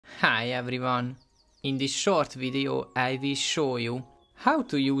Hi everyone! In this short video I will show you how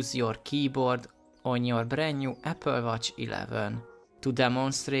to use your keyboard on your brand new Apple Watch 11. To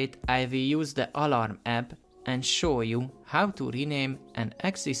demonstrate, I will use the Alarm app and show you how to rename an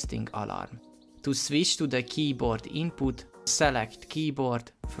existing alarm. To switch to the keyboard input, select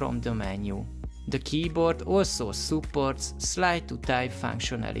Keyboard from the menu. The keyboard also supports slide to type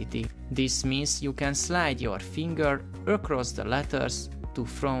functionality. This means you can slide your finger across the letters to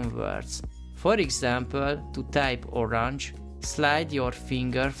from words. For example, to type orange, slide your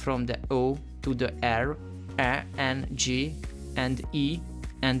finger from the O to the R, A, N, G and E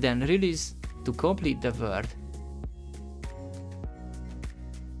and then release to complete the word.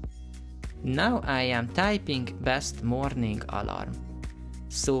 Now I am typing best morning alarm.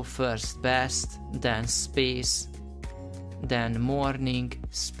 So first best, then space, then morning,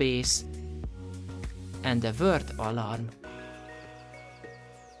 space, and the word alarm.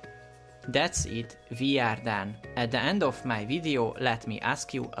 That's it, we are done. At the end of my video, let me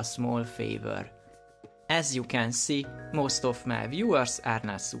ask you a small favor. As you can see, most of my viewers are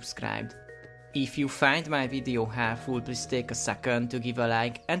not subscribed. If you find my video helpful, please take a second to give a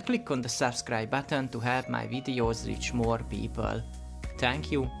like and click on the subscribe button to help my videos reach more people.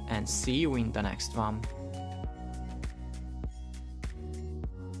 Thank you and see you in the next one.